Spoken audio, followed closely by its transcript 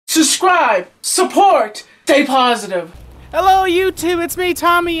subscribe, support, stay positive. Hello YouTube, it's me,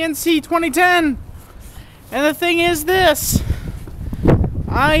 Tommy, NC 2010. And the thing is this.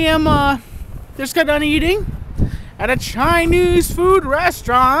 I am, just got done eating at a Chinese food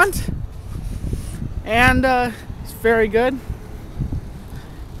restaurant. And, it's very good.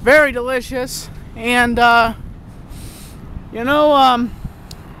 Very delicious. And,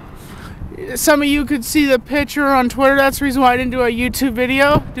 some of you could see the picture on Twitter. That's the reason why I didn't do a YouTube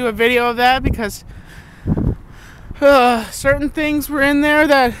video. Do a video of that because certain things were in there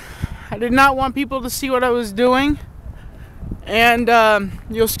that I did not want people to see what I was doing. And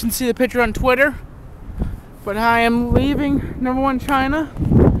you can see the picture on Twitter. But I am leaving #1 China.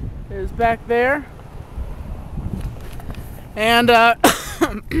 It is back there. And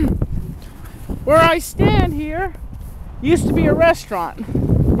where I stand here used to be a restaurant.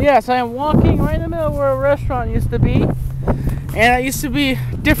 Yes, I am walking right in the middle where a restaurant used to be. And it used to be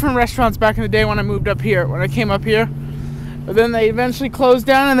different restaurants back in the day when I moved up here, when I came up here. But then they eventually closed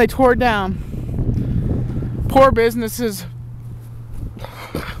down and they tore it down. Poor businesses.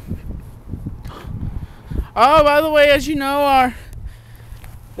 Oh, by the way, as you know,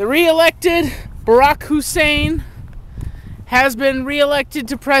 the reelected Barrack Husein has been reelected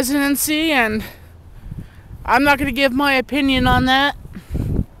to presidency, and I'm not going to give my opinion on that.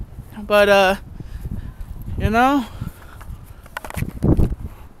 But,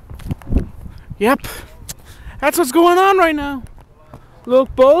 yep, that's what's going on right now.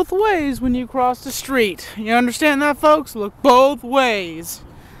 Look both ways when you cross the street. You understand that, folks? Look both ways.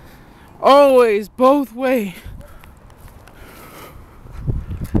 Always both ways.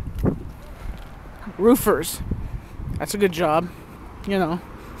 Roofers. That's a good job, But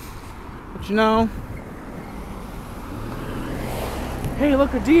hey,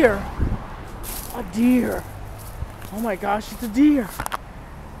 look, a deer. A deer. Oh my gosh, it's a deer.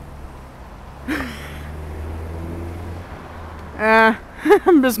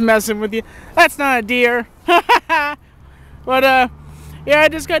 I'm just messing with you. That's not a deer. But, yeah, I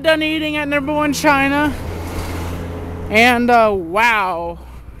just got done eating at #1 China. And, wow.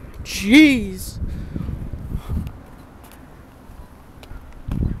 Jeez.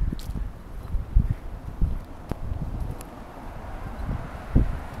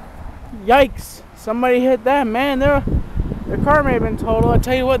 Yikes. Somebody hit that. Man, their car may have been total. I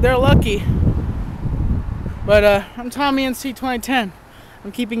tell you what, they're lucky. But I'm Tommy NC 2010.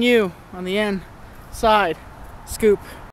 I'm keeping you on the inside scoop.